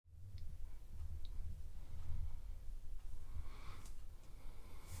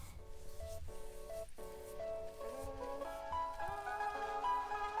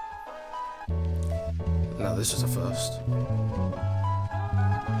this is a first.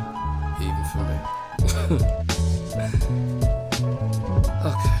 Even for me.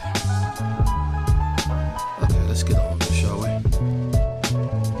 Okay, let's get on with it, shall we?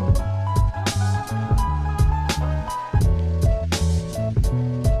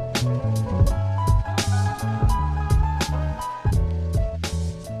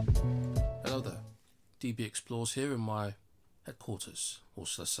 Hello there, DB Explores here in my headquarters, or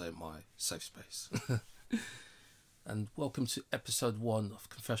should I say my safe space. And welcome to episode 1 of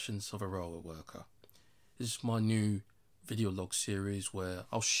Confessions of a Railway Worker. This is my new video log series where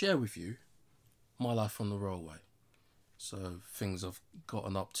I'll share with you my life on the railway. So things I've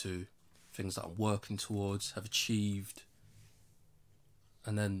gotten up to, things that I'm working towards, have achieved,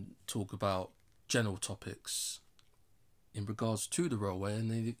 and then talk about general topics in regards to the railway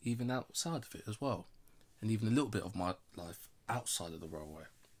and even outside of it as well. And even a little bit of my life outside of the railway,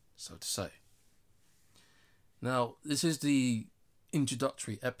 so to say. Now, this is the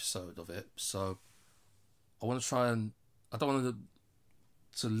introductory episode of it, so I want to try and, I don't want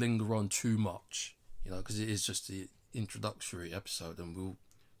to linger on too much, because it is just the introductory episode, and we'll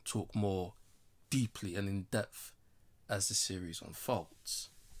talk more deeply and in depth as the series unfolds.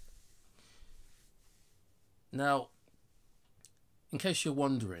 Now, in case you're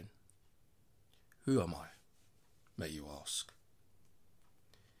wondering, who am I, may you ask?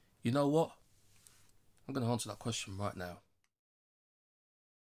 You know what? I'm going to answer that question right now.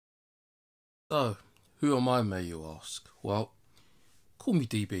 So, who am I, may you ask? Well, call me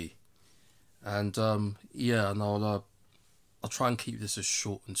DB. And I'll try and keep this as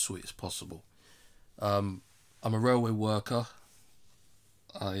short and sweet as possible. I'm a railway worker.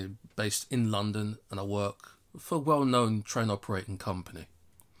 I'm based in London and I work for a well-known train operating company.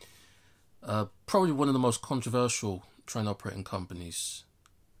 Probably one of the most controversial train operating companies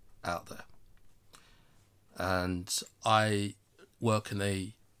out there. And I work in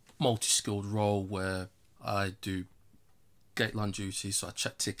a multi-skilled role where I do gate line duties, so I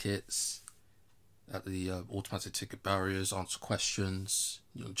check tickets at the automatic ticket barriers, answer questions,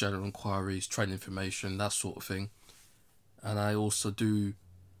 general inquiries, train information, that sort of thing. And I also do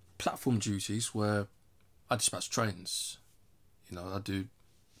platform duties where I dispatch trains. I do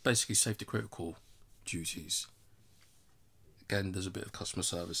basically safety critical duties. Again, there's a bit of customer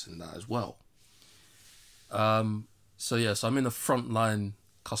service in that as well. So I'm in a frontline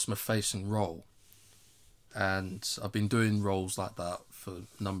customer facing role, and I've been doing roles like that for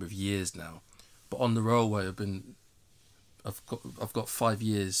a number of years now. But on the railway, I've got 5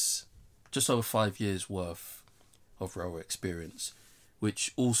 years, just over 5 years worth of railway experience,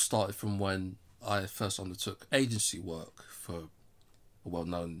 which all started from when I first undertook agency work for a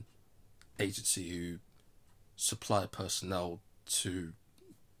well-known agency who supply personnel to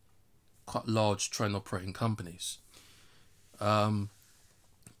quite large train operating companies. And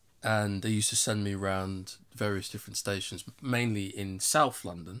they used to send me around various different stations, mainly in South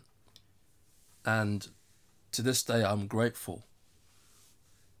London. And to this day, I'm grateful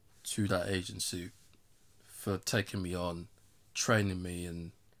to that agency for taking me on, training me,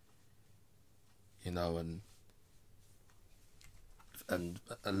 and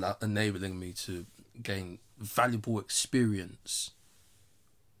enabling me to gain valuable experience,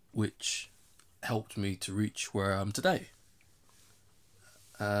 which helped me to reach where I am today.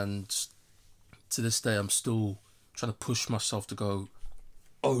 And to this day, I'm still trying to push myself to go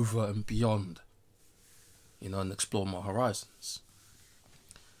over and beyond, and explore my horizons.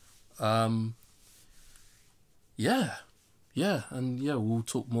 We'll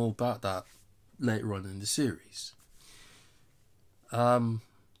talk more about that later on in the series.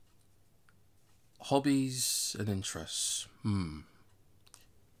 Hobbies and interests.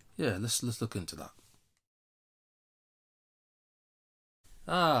 Let's look into that.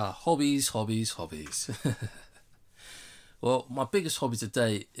 Hobbies. Well, my biggest hobby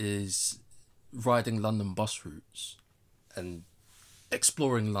today is riding London bus routes and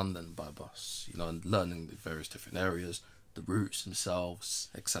exploring London by bus, and learning the various different areas, the routes themselves,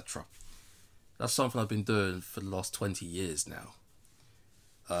 etc. That's something I've been doing for the last 20 years now.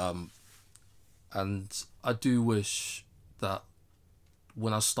 And I do wish that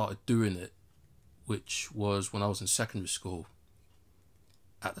when I started doing it, which was when I was in secondary school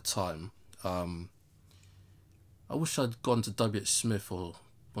at the time, I wish I'd gone to W.H. Smith or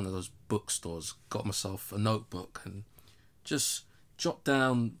one of those bookstores, got myself a notebook and just jot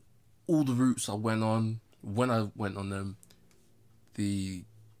down all the routes I went on, when I went on them, the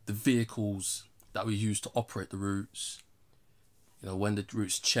vehicles that we used to operate the routes, when the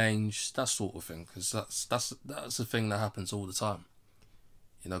routes changed, that sort of thing, because that's the thing that happens all the time,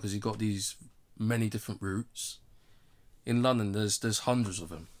 because you've got these many different routes. In London, there's hundreds of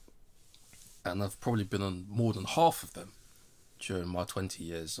them, and I've probably been on more than half of them during my 20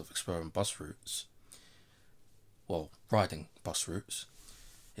 years of exploring bus routes. Well, riding bus routes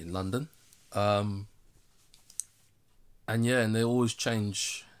in London. And they always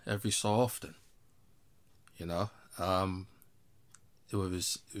change every so often. You know,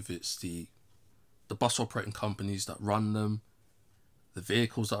 if it's the bus operating companies that run them, the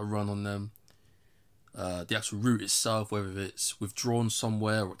vehicles that are run on them, the actual route itself, whether it's withdrawn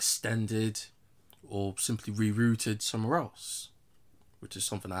somewhere or extended or simply rerouted somewhere else, which is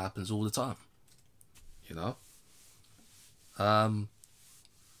something that happens all the time, you know. And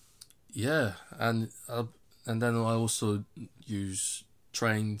then I also use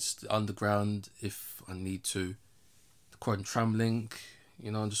trains, the underground, if I need to, the Croydon Tramlink,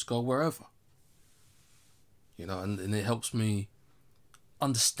 you know, and just go wherever, you know, and it helps me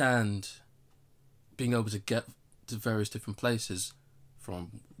understand being able to get to various different places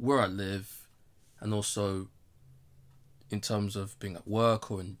from where I live, and also in terms of being at work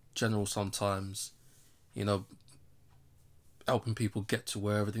or in general sometimes, you know, helping people get to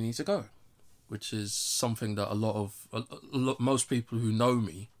wherever they need to go, which is something that most people who know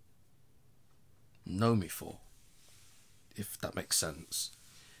me for, if that makes sense.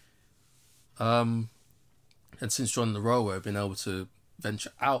 And since joining the railway, I've been able to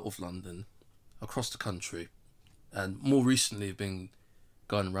venture out of London, across the country, and more recently I've been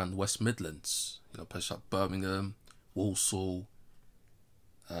going around the West Midlands, you know, places like Birmingham, Walsall,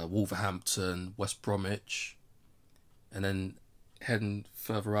 Wolverhampton, West Bromwich, and then heading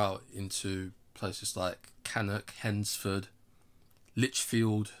further out into places like Cannock, Hensford,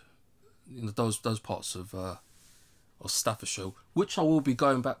 Lichfield, you know, those parts of Staffordshire, which I will be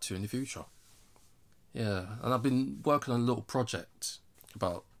going back to in the future. Yeah, and I've been working on a little project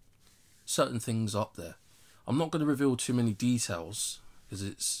about certain things up there. I'm not going to reveal too many details because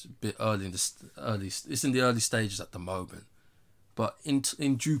it's a bit early it's in the early stages at the moment. But in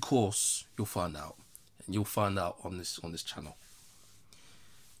due course, you'll find out, and you'll find out on this channel.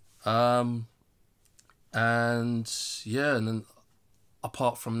 And then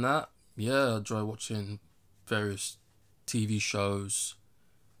apart from that, I enjoy watching various TV shows.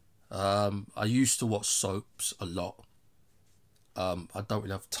 I used to watch soaps a lot. I don't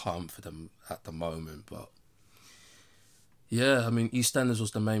really have time for them at the moment, but I mean, EastEnders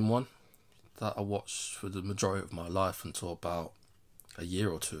was the main one that I watched for the majority of my life until about a year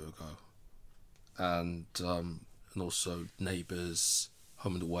or two ago, and also Neighbours,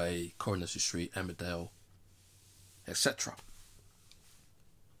 Home and Away, Coronation Street, Emmerdale, etc.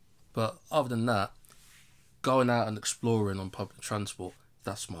 But other than that, going out and exploring on public transport,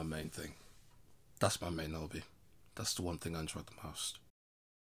 that's my main thing. That's my main hobby. That's the one thing I enjoy the most.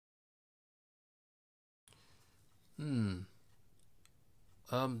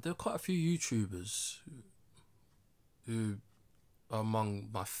 There are quite a few YouTubers who are among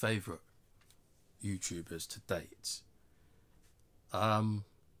my favourite YouTubers to date. And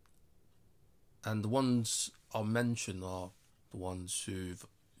the ones I'll mention are the ones whose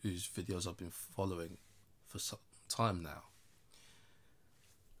videos I've been following for some time now.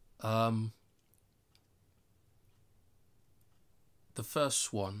 The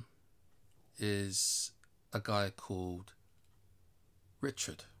first one is a guy called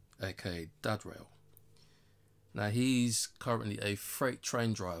Richard, aka Dadrail. Now, he's currently a freight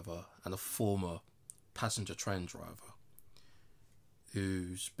train driver and a former passenger train driver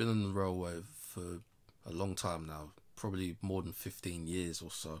who's been on the railway for a long time now, probably more than 15 years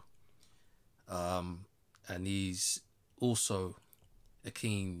or so. And he's also a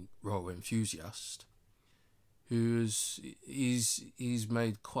keen railway enthusiast he's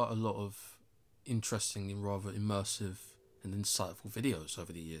made quite a lot of interesting and rather immersive and insightful videos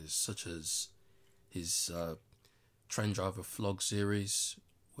over the years, such as his train driver vlog series,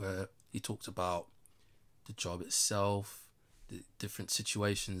 where he talked about the job itself, the different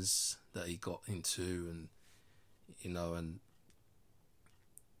situations that he got into, and and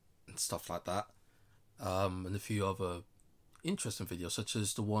stuff like that, and a few other interesting videos, such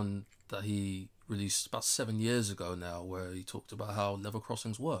as the one that he released about 7 years ago now, where he talked about how level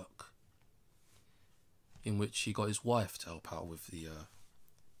crossings work, in which he got his wife to help out with the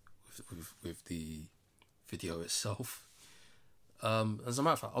with the video itself. As a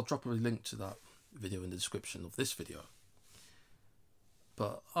matter of fact, I'll drop a link to that video in the description of this video.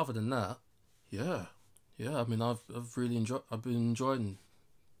 But other than that, I mean, I've been enjoying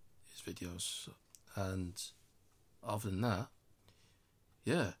his videos, and other than that,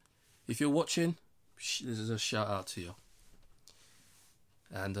 if you're watching, this is a shout out to you.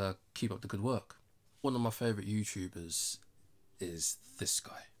 and keep up the good work. One of my favourite YouTubers is this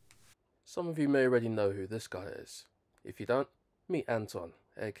guy. Some of you may already know who this guy is. If you don't, meet Anton,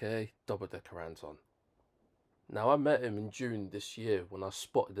 aka Double Decker Anton. Now, I met him in June this year when I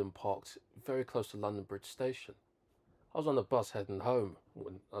spotted him parked very close to London Bridge Station. I was on the bus heading home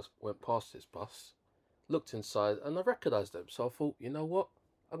when I went past his bus, looked inside, and I recognised him. So I thought, you know what?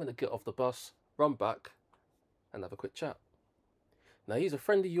 I'm going to get off the bus, run back, and have a quick chat. Now, he's a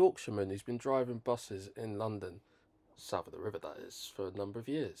friendly Yorkshireman who's been driving buses in London, south of the river that is, for a number of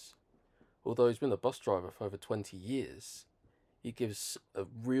years. Although he's been a bus driver for over 20 years, he gives a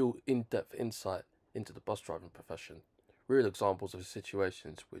real in-depth insight into the bus driving profession, real examples of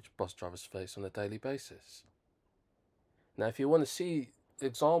situations which bus drivers face on a daily basis. Now, if you want to see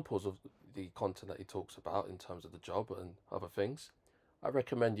examples of the content that he talks about in terms of the job and other things, I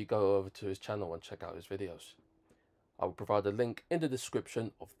recommend you go over to his channel and check out his videos. I will provide a link in the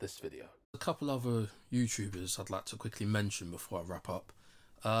description of this video. A couple other YouTubers I'd like to quickly mention before I wrap up.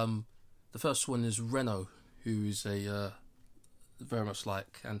 The first one is Renault, who is a very much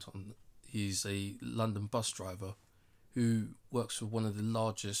like Anton. He's a London bus driver who works for one of the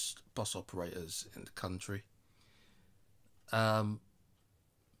largest bus operators in the country.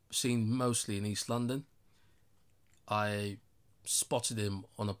 Seen mostly in East London. I spotted him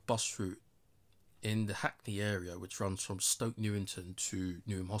on a bus route in the Hackney area, which runs from Stoke Newington to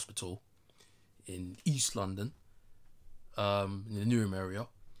Newham Hospital in East London, in the Newham area.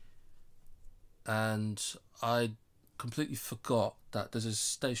 And I completely forgot that there's a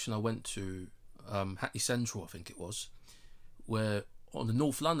station I went to, Hackney Central I think it was, where on the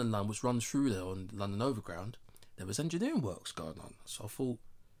North London line, which runs through there on London Overground, there was engineering works going on. So I thought,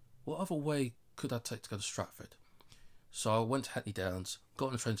 what other way could I take to go to Stratford? So I went to Hackney Downs, got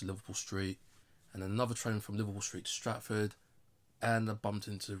on a train to Liverpool Street, and then another train from Liverpool Street to Stratford, and I bumped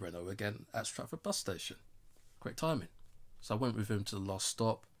into Renault again at Stratford bus station. Great timing. So I went with him to the last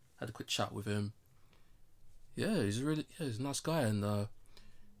stop, had a quick chat with him. Yeah, he's a nice guy, and I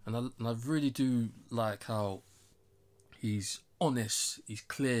really do like how he's honest, he's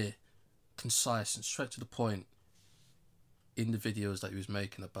clear, concise, and straight to the point in the videos that he was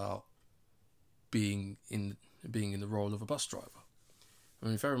making about being in the role of a bus driver. I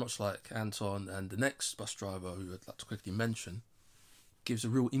mean, very much like Anton, and the next bus driver who I'd like to quickly mention gives a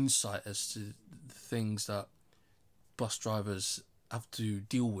real insight as to the things that bus drivers have to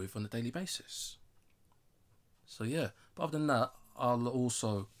deal with on a daily basis. So yeah, but other than that, I'll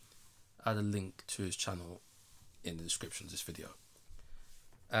also add a link to his channel in the description of this video.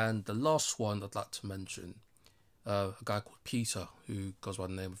 And the last one I'd like to mention, a guy called Peter, who goes by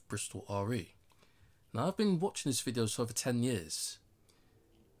the name of Bristol RE. Now, I've been watching his videos for over 10 years,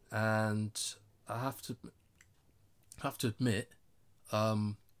 and I have to admit,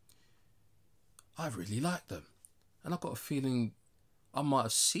 I really like them, and I've got a feeling I might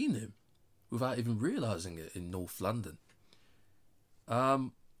have seen him without even realising it in North London.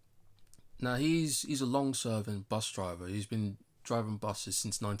 Now he's a long-serving bus driver. He's been driving buses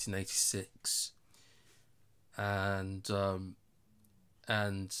since 1986, and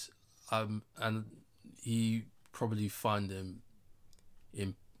you probably find him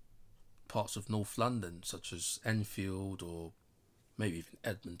in parts of North London, such as Enfield or maybe even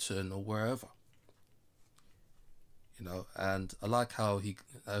Edmonton or wherever. You know, and I like how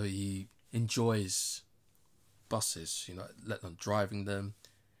he enjoys buses. You know, letting on driving them,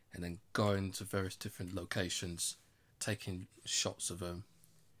 and then going to various different locations, taking shots of them.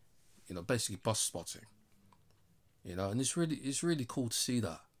 You know, basically bus spotting. You know, and it's really cool to see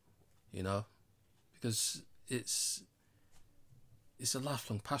that. You know, because it's a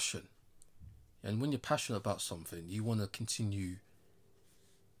lifelong passion, and when you're passionate about something, you want to continue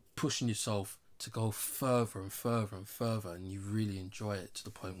pushing yourself to go further and further and further, and you really enjoy it to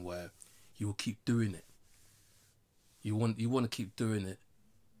the point where you will keep doing it. You want to keep doing it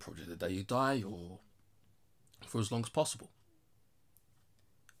probably the day you die, or for as long as possible.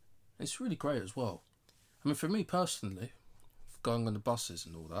 It's really great as well. I mean, for me personally, going on the buses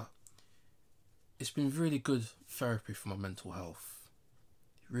and all that, it's been really good therapy for my mental health.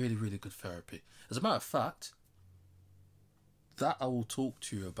 Really, really good therapy. As a matter of fact, that I will talk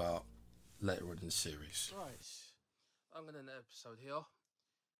to you about later on in the series. Right, I'm going to end the episode here.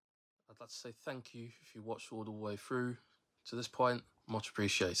 I'd like to say thank you if you watched all the way through to this point. Much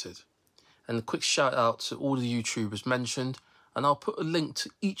appreciated. And a quick shout out to all the YouTubers mentioned, and I'll put a link to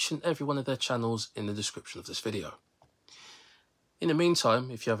each and every one of their channels in the description of this video. In the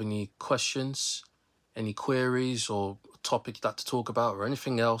meantime, if you have any questions, any queries, or topic you'd like to talk about, or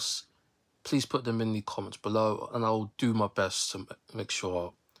anything else, please put them in the comments below, and I'll do my best to make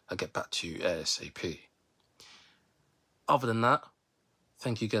sure I get back to you ASAP. Other than that,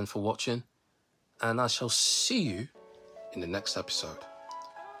 thank you again for watching, and I shall see you in the next episode.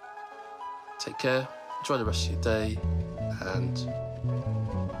 Take care, enjoy the rest of your day, and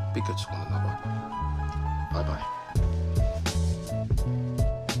be good to one another. Bye bye.